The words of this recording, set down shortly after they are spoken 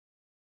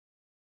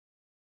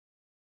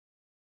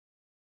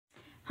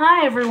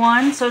Hi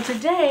everyone, so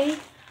today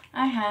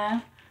I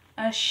have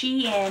a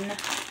SHEIN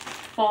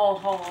fall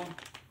haul.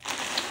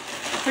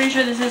 Pretty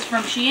sure this is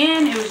from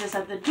SHEIN. It was just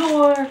at the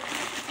door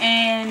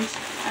and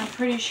I'm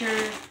pretty sure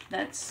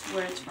that's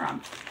where it's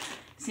from,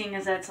 seeing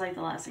as that's like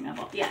the last thing I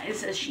bought. Yeah, it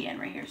says SHEIN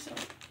right here. So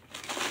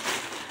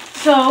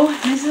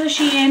this is a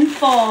SHEIN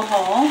fall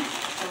haul.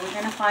 So we're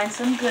gonna find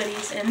some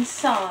goodies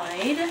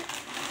inside.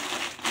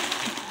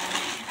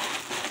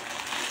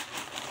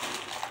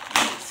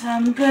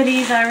 Some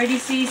goodies. I already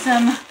see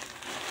some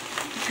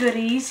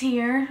goodies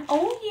here.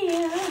 Oh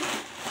yeah.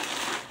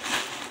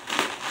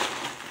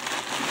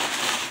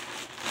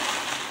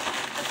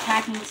 A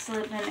packing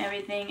slip and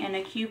everything, and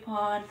a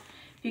coupon.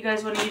 If you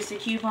guys want to use the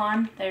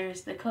coupon,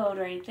 there's the code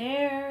right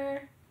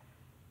there.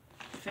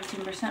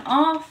 15%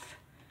 off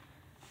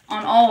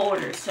on all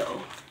orders.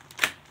 So,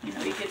 you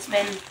know, you could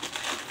spend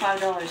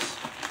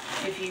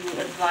 $5 if you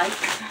would like.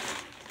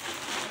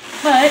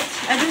 But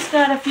I just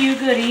got a few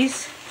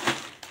goodies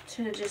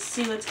to just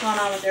see what's going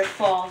on with their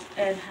fall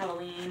and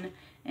Halloween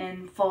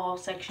and fall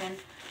section.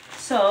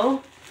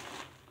 So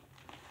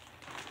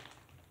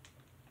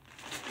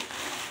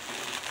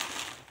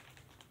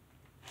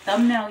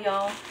thumbnail,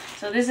 y'all.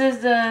 So this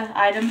is the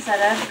items that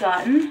I've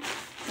gotten.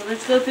 So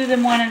let's go through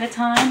them one at a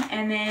time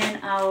and then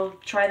I'll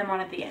try them on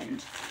at the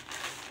end.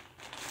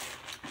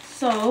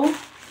 So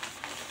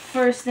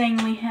first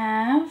thing we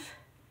have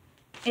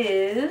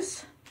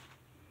is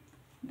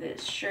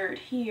this shirt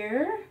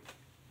here,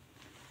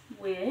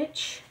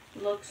 which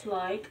looks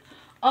like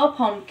a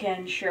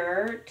pumpkin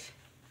shirt.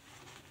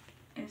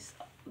 It's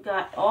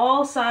got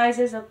all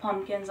sizes of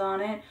pumpkins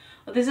on it.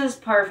 Well, this is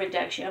perfect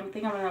actually. I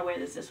think I'm gonna wear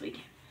this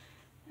weekend.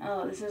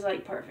 Oh, this is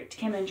like perfect.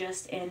 Came in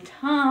just in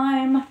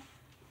time.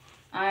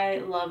 I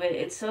love it.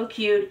 It's so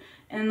cute.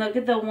 And look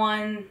at the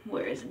one,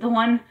 where is it? The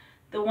one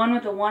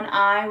with the one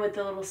eye with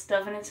the little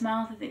stuff in its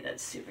mouth. I think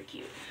that's super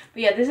cute.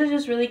 But yeah, this is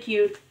just really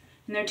cute.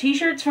 And their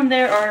t-shirts from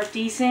there are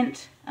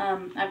decent.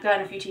 I've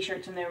gotten a few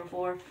t-shirts from there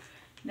before.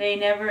 They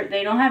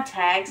don't have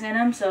tags in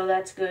them, so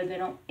that's good. They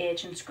don't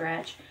itch and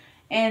scratch.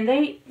 And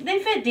they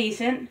fit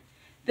decent.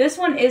 This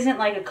one isn't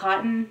like a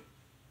cotton.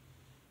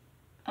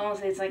 I won't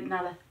say it's like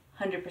not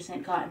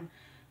 100% cotton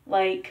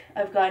like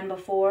I've gotten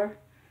before.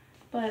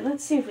 But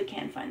let's see if we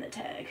can find the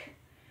tag.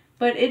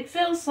 But it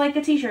feels like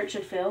a t-shirt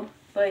should feel.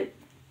 But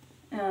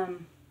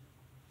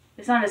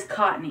it's not as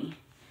cottony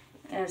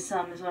as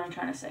some is what I'm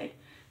trying to say.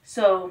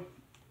 So,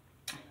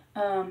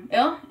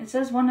 yeah, it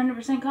says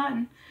 100%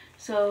 cotton.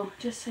 So,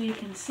 just so you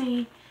can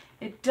see,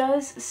 it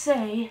does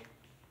say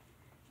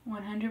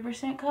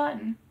 100%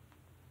 cotton.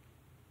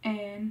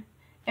 And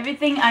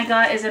everything I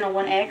got is in a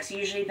 1X.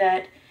 Usually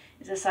that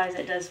is a size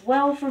that does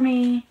well for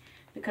me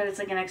because it's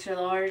like an extra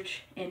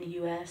large in the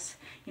US.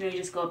 You know, you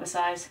just go up a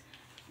size.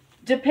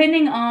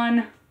 Depending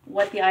on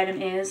what the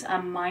item is,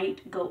 I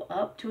might go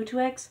up to a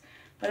 2X.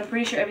 But I'm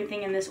pretty sure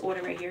everything in this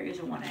order right here is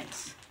a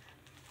 1X.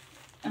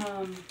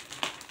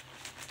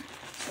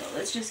 So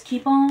let's just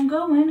keep on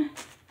going.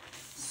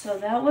 So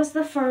that was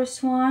the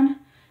first one,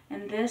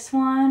 and this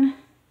one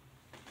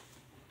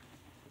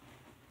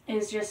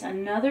is just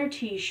another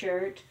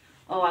t-shirt.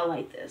 Oh, I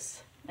like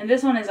this. And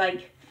this one is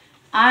like,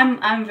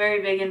 I'm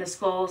very big into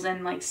skulls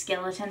and like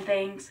skeleton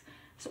things.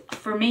 So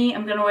for me,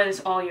 I'm gonna wear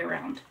this all year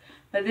round.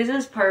 But this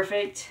is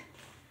perfect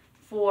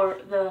for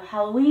the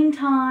Halloween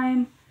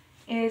time.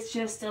 It's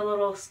just a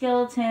little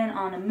skeleton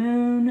on a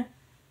moon,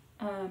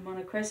 on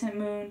a crescent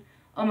moon.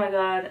 Oh my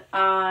god,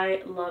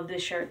 I love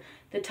this shirt.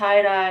 The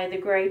tie-dye, the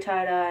gray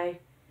tie-dye.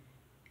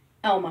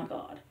 Oh my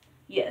god.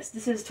 Yes,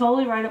 this is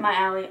totally right up my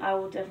alley. I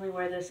will definitely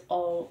wear this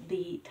all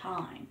the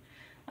time.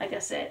 Like I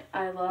said,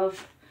 I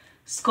love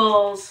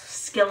skulls,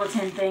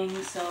 skeleton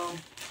things, so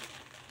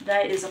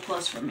that is a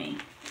plus for me.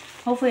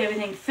 Hopefully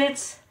everything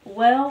fits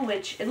well,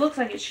 which it looks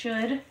like it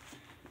should.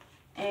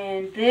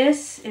 And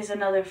this is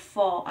another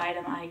fall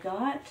item I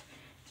got.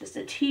 Just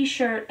a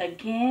t-shirt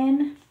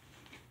again.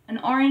 An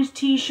orange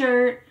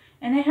t-shirt.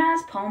 And it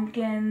has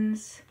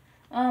pumpkins.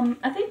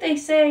 I think they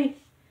say,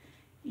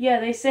 yeah,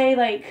 they say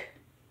like,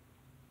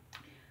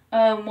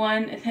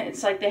 one,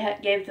 it's like they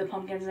gave the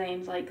pumpkins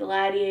names like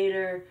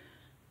Gladiator,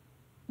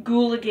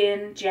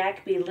 Gooligan,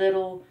 Jack Be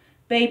Little,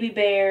 Baby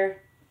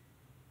Bear,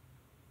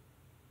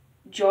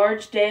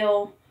 George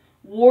Dale,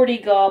 Warty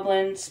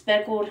Goblin,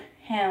 Speckled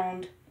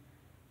Hound,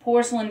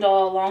 Porcelain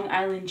Doll, Long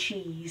Island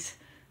Cheese.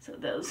 So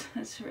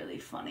that's really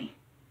funny.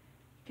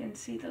 You can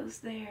see those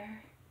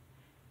there.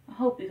 I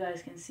hope you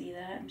guys can see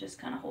that. I'm just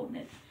kind of holding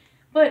it.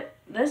 But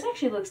this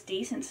actually looks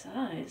decent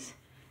size.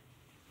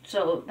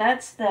 So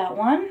that's that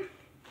one.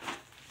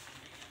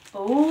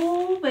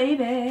 Oh,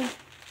 baby.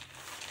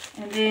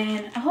 And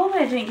then I hope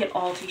I didn't get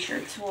all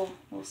t-shirts.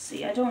 We'll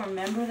see. I don't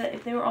remember that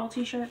if they were all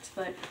t-shirts,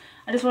 but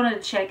I just wanted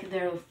to check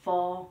their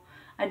fall.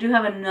 I do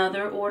have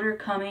another order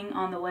coming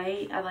on the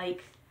way.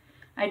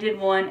 I did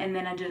one and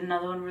then I did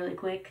another one really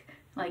quick,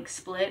 like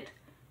split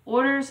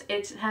orders.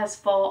 It has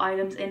fall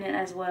items in it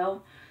as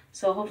well.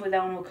 So hopefully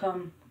that one will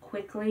come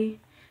quickly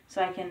so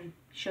I can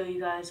show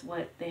you guys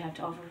what they have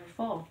to offer for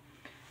fall.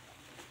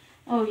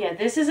 Oh yeah,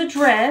 this is a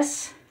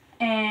dress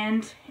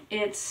and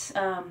It's,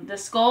 the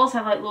skulls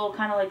have like little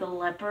kind of like a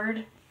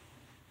leopard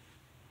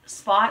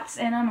spots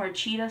in them, or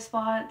cheetah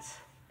spots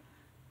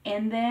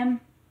in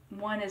them.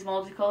 One is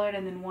multicolored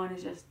and then one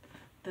is just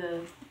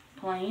the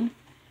plain.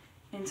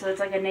 And so it's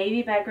like a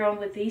navy background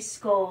with these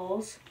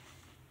skulls.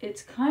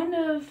 It's kind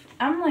of,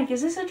 I'm like,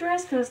 is this a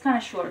dress? Because it's kind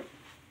of short.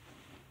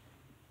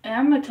 And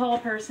I'm a tall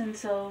person,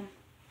 so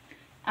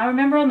I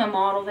remember on the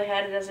model they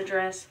had it as a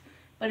dress.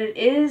 But it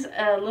is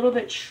a little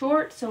bit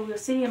short, so we'll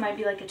see. It might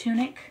be like a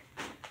tunic.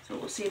 So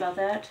we'll see about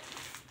that.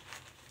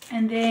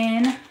 And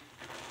then,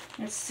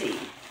 let's see.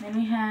 Then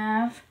we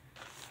have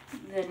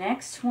the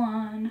next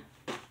one.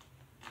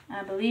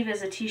 I believe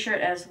is a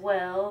t-shirt as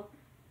well.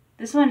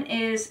 This one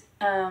is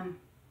in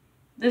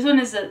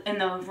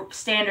the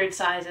standard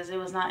sizes. It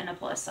was not in a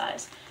plus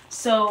size.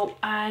 So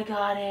I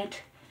got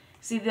it.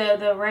 See,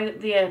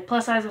 the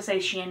plus size will say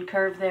SHEIN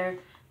curve there.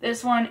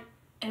 This one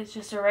is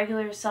just a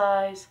regular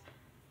size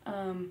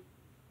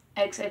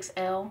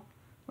XXL,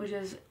 which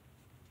is,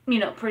 you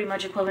know, pretty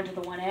much equivalent to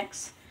the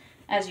 1X,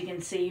 as you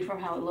can see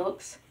from how it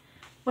looks.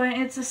 But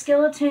it's a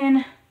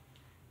skeleton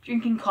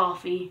drinking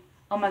coffee.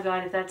 Oh my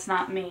god, if that's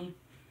not me.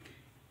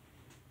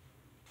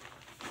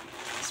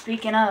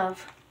 Speaking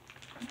of,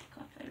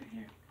 coffee right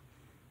here.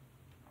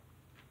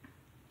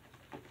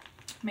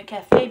 My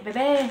cafe,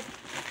 baby.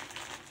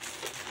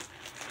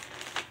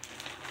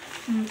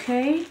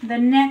 Okay, the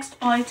next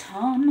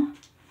item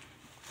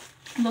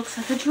looks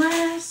like a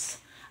dress.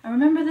 I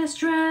remember this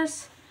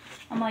dress.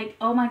 I'm like,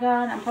 oh my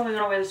god, I'm probably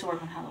gonna wear this to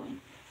work on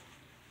Halloween.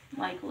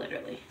 Like,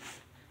 literally.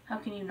 How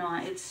can you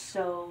not? It's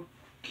so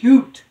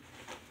cute.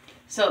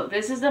 So,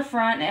 this is the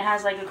front. It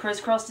has like a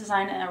crisscross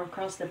design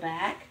across the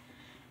back.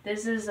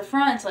 This is the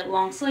front. It's like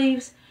long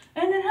sleeves.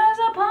 And it has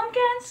a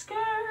pumpkin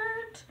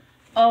skirt.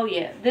 Oh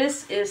yeah,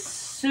 this is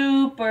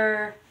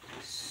super,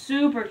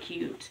 super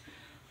cute.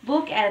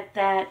 Look at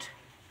that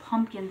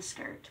pumpkin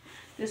skirt.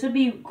 This would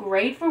be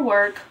great for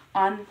work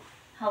on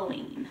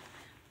Halloween.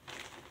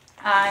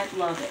 I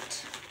love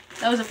it.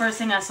 That was the first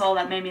thing I saw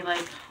that made me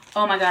like,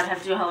 oh my god, I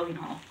have to do a Halloween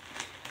haul.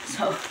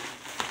 So,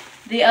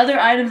 the other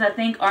items I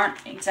think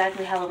aren't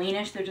exactly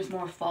Halloweenish. They're just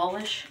more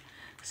fallish.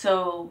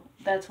 So,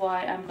 that's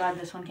why I'm glad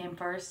this one came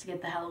first, to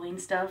get the Halloween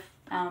stuff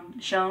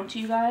shown to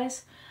you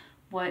guys.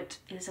 What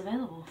is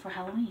available for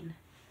Halloween.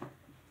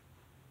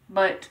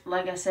 But,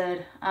 like I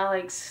said, I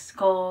like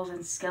skulls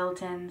and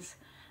skeletons.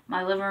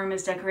 My living room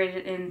is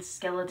decorated in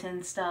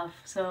skeleton stuff.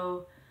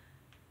 So,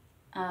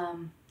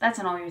 that's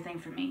an all-year thing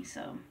for me.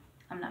 So,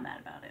 I'm not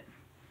mad about it.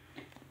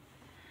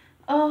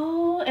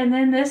 Oh, and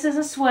then this is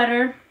a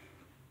sweater.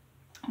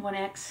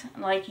 1X,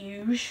 like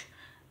usual.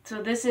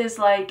 So, this is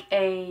like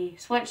a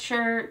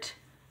sweatshirt.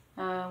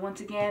 Once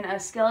again, a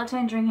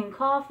skeleton drinking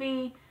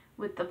coffee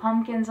with the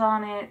pumpkins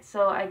on it.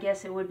 So, I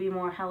guess it would be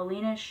more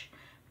Halloweenish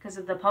because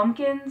of the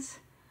pumpkins.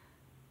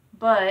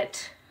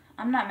 But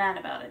I'm not mad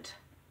about it.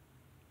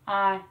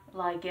 I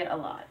like it a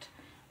lot.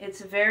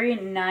 It's very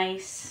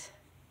nice.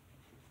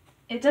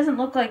 It doesn't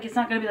look like, it's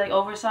not going to be like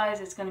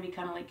oversized. It's going to be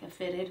kind of like a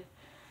fitted,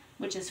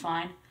 which is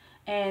fine.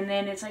 And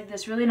then it's like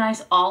this really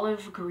nice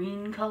olive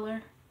green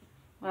color.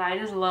 But I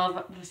just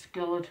love the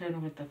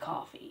skeleton with the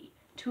coffee.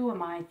 Two of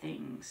my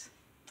things.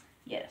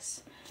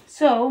 Yes.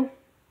 So,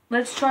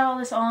 let's try all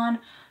this on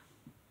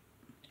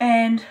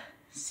and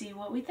see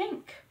what we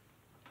think.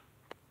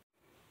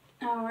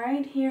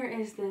 Alright, here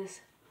is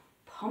this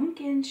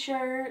pumpkin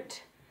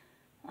shirt.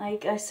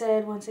 Like I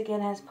said, once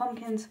again, has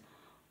pumpkins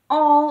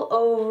all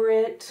over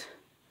it.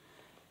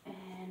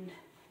 And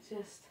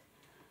just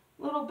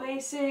little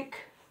basic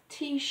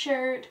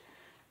t-shirt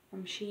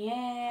from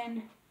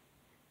SHEIN.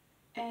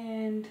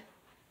 And,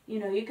 you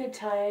know, you could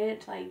tie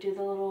it, like do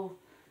the little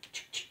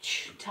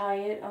tie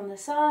it on the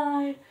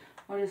side.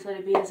 Or just let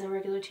it be as a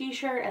regular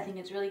t-shirt. I think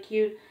it's really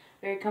cute,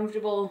 very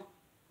comfortable,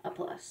 a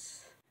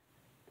plus.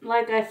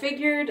 Like I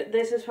figured,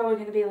 this is probably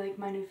going to be like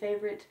my new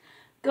favorite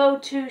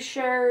go-to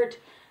shirt.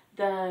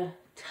 The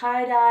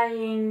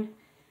tie-dyeing,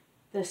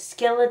 the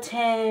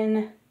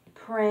skeleton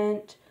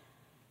print.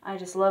 I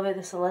just love it.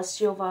 The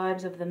celestial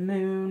vibes of the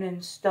moon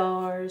and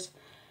stars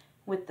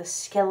with the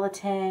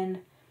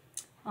skeleton.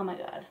 Oh my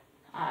god.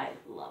 I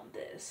love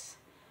this.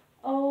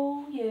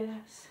 Oh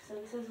yes. So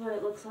this is what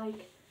it looks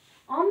like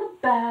on the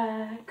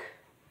back.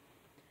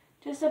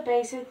 Just a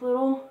basic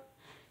little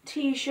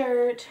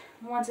t-shirt.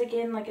 Once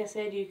again, like I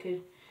said, you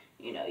could,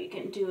 you know, you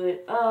can do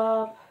it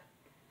up,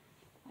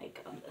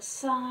 like on the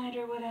side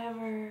or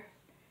whatever.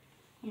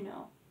 You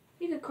know,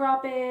 you could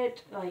crop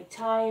it, like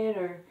tie it,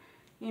 or,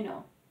 you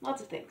know,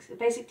 lots of things. A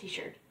basic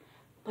t-shirt.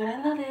 But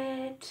I love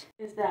it.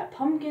 There's that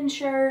pumpkin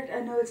shirt. I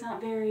know it's not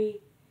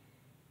very,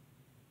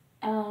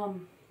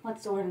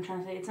 what's the word I'm trying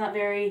to say? It's not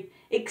very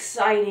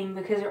exciting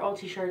because they're all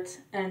t-shirts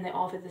and they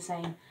all fit the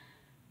same.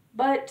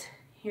 But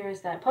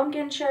here's that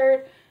pumpkin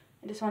shirt.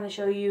 I just want to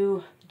show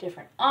you the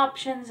different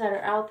options that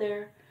are out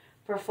there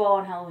for fall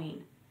and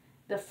Halloween.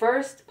 The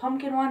first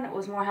pumpkin one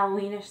was more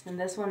Halloweenish than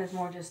this one is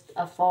more just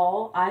a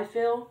fall, I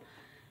feel.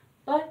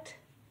 But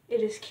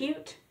it is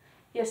cute.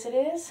 Yes, it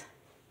is.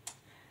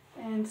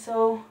 And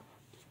so,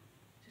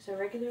 Just a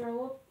regular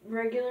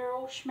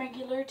old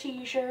schmegular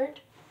t-shirt.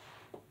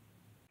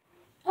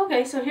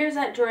 Okay, so here's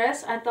that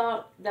dress. I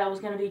thought that was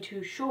going to be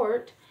too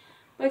short,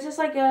 but it's just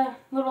like a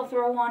little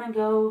throw on and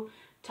go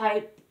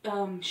type,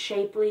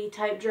 shapely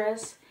type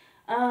dress.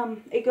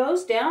 It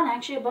goes down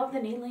actually above the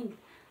knee length.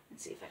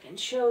 Let's see if I can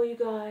show you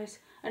guys.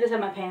 I just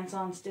have my pants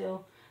on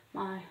still,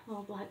 my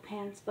little black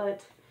pants,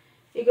 but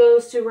it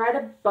goes to right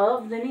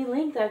above the knee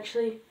length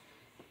actually.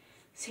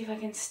 See if I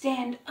can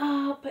stand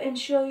up and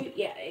show you.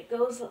 Yeah, it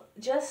goes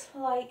just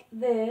like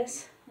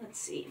this. Let's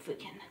see if we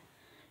can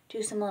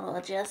do some little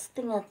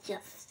adjusting. Let's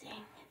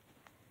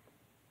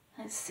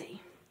see.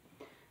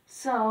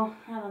 So,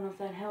 I don't know if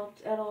that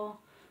helped at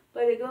all,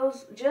 but it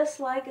goes just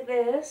like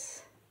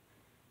this,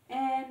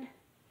 and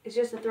it's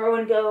just a throw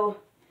and go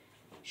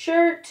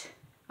shirt.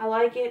 I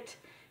like it.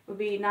 It would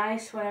be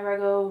nice whenever I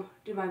go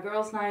do my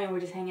girls' night and we're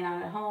just hanging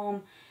out at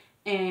home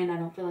and I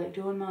don't feel like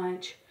doing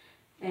much,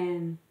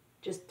 and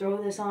just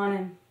throw this on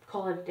and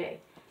call it a day.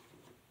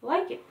 I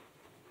like it.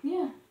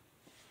 Yeah.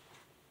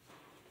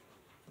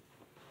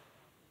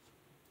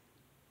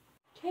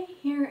 Okay,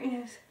 here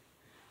is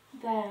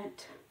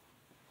that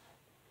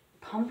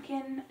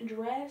pumpkin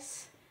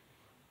dress.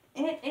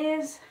 It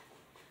is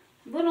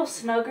a little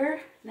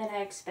snugger than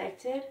I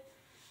expected.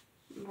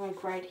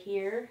 Like right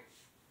here.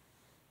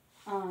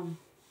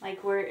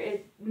 Like where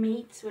it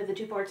meets, where the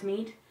two parts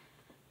meet.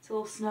 It's a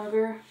little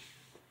snugger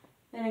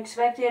than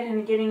expected,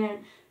 and getting it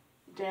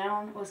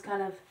down was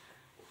kind of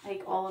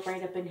like all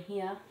right up in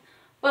here.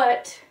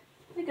 But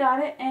we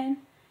got it, and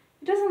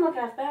it doesn't look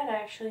half bad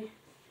actually.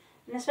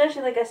 And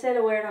especially, like I said, I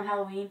wear it on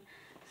Halloween,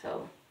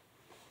 so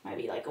might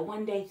be like a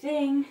one-day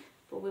thing,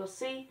 but we'll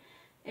see.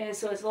 And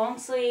so it's long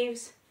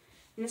sleeves,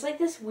 and it's like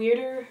this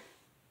weirder,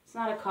 it's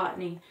not a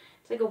cottony,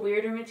 it's like a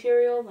weirder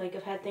material. Like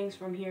I've had things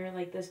from here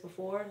like this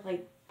before,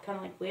 like kind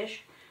of like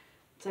Wish.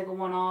 It's like a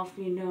one-off,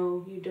 you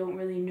know, you don't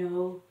really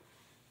know.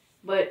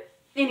 But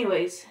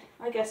anyways,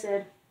 like I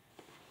said,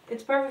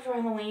 it's perfect for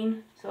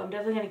Halloween, so I'm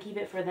definitely going to keep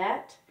it for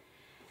that.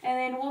 And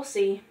then we'll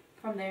see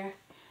from there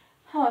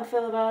how I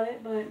feel about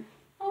it, but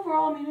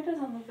overall, I mean, it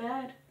doesn't look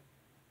bad.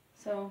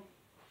 So,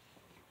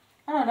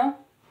 I don't know.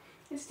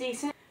 It's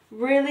decent.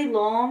 Really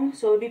long,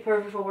 so it would be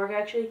perfect for work,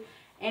 actually.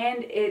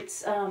 And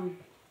it's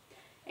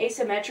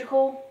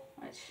asymmetrical,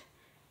 which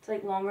it's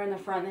like longer in the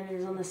front than it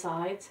is on the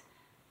sides.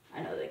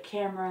 I know the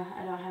camera,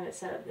 I don't have it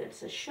set up good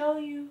to show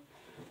you,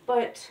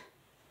 but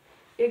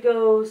it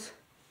goes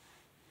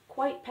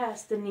quite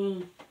past the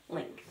knee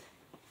length.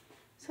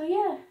 So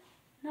yeah,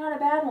 not a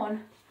bad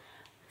one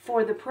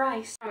for the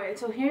price. Alright,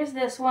 so here's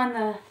this one,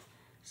 the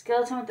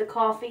skeleton with the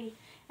coffee,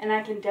 and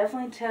I can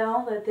definitely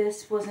tell that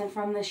this wasn't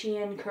from the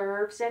SHEIN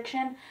curve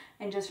section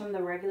and just from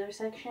the regular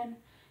section,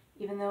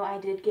 even though I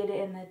did get it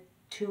in the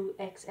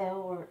 2XL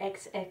or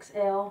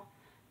XXL,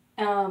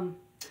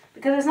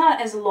 because it's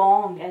not as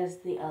long as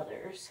the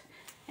others,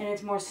 and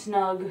it's more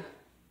snug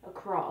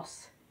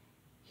across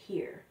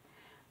here.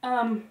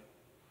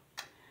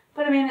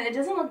 But I mean, it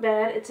doesn't look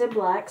bad. It's in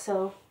black,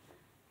 so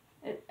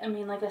I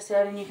mean, like I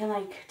said, and you can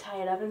like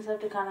tie it up and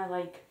stuff to kind of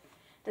like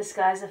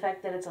disguise the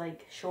fact that it's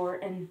like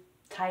short and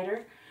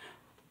tighter.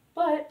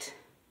 But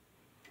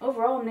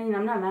overall, I mean,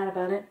 I'm not mad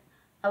about it.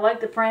 I like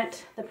the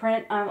print. The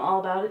print, I'm all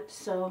about it.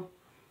 So,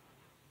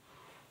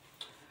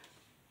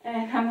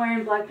 and I'm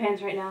wearing black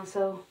pants right now,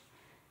 so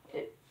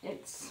it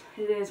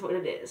is what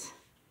it is.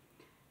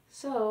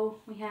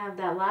 So we have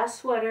that last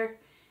sweater,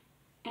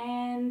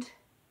 and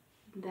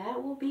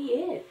that will be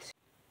it.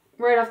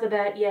 Right off the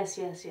bat, yes,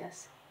 yes,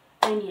 yes,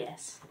 and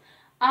yes.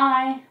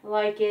 I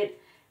like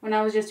it. When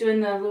I was just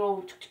doing the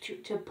little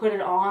to put it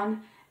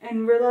on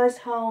and realized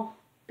how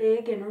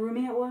big and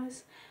roomy it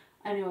was,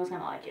 I knew I was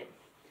going to like it.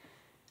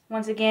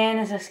 Once again,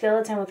 it's a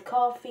skeleton with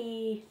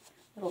coffee,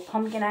 little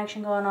pumpkin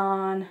action going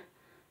on,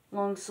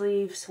 long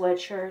sleeve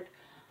sweatshirt.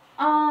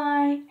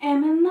 I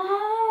am in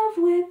love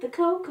with the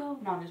cocoa.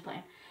 No, I'm just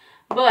playing.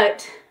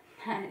 But,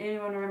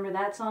 anyone remember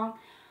that song?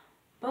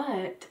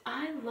 But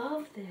I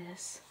love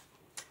this.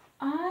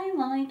 I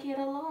like it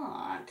a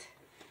lot.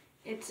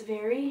 It's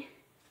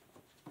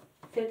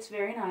fits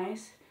very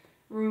nice,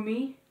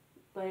 roomy,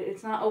 but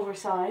it's not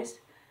oversized.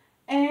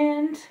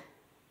 And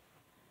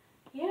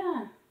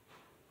yeah,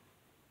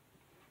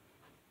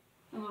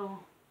 a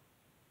little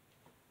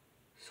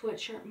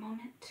sweatshirt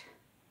moment.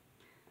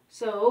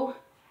 So,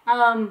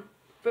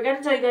 forgot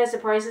to tell you guys the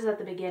prices at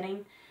the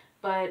beginning,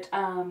 but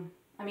I'm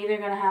either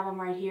going to have them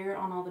right here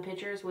on all the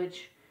pictures,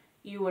 which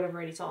you would have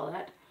already saw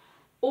that,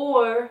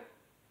 or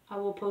I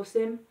will post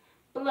them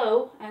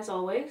below as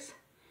always.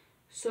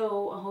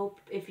 So I hope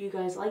if you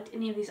guys liked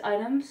any of these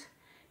items,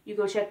 you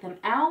go check them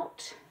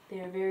out.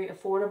 They're very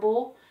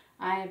affordable.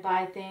 I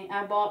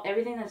bought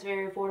everything that's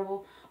very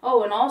affordable.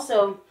 Oh, and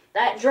also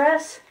that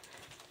dress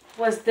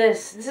was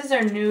this. This is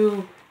their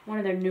new, one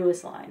of their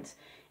newest lines,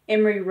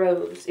 Emery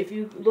Rose. If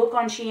you look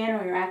on SHEIN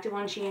or you're active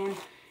on SHEIN,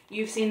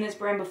 you've seen this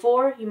brand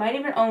before. You might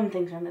even own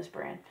things from this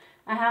brand.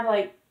 I have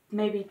like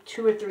maybe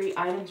 2 or 3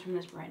 items from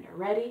this brand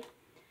already.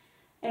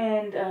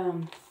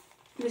 And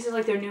this is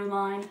like their new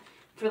line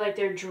for like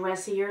their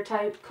dressier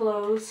type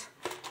clothes.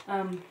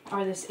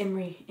 are this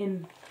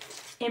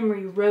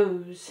Emery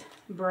Rose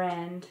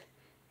brand.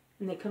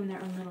 And they come in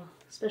their own little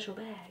special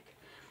bag.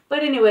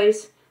 But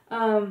anyways,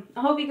 I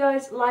hope you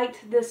guys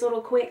liked this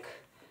little quick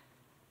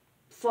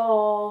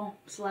fall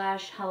 /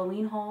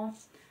 Halloween haul.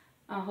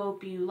 I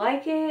hope you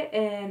like it,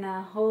 and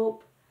I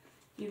hope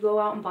you go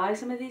out and buy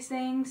some of these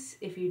things.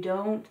 If you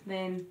don't,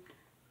 then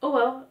oh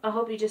well. I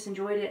hope you just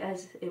enjoyed it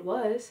as it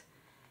was.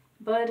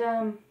 But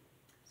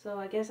so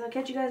I guess I'll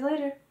catch you guys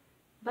later.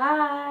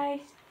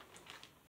 Bye.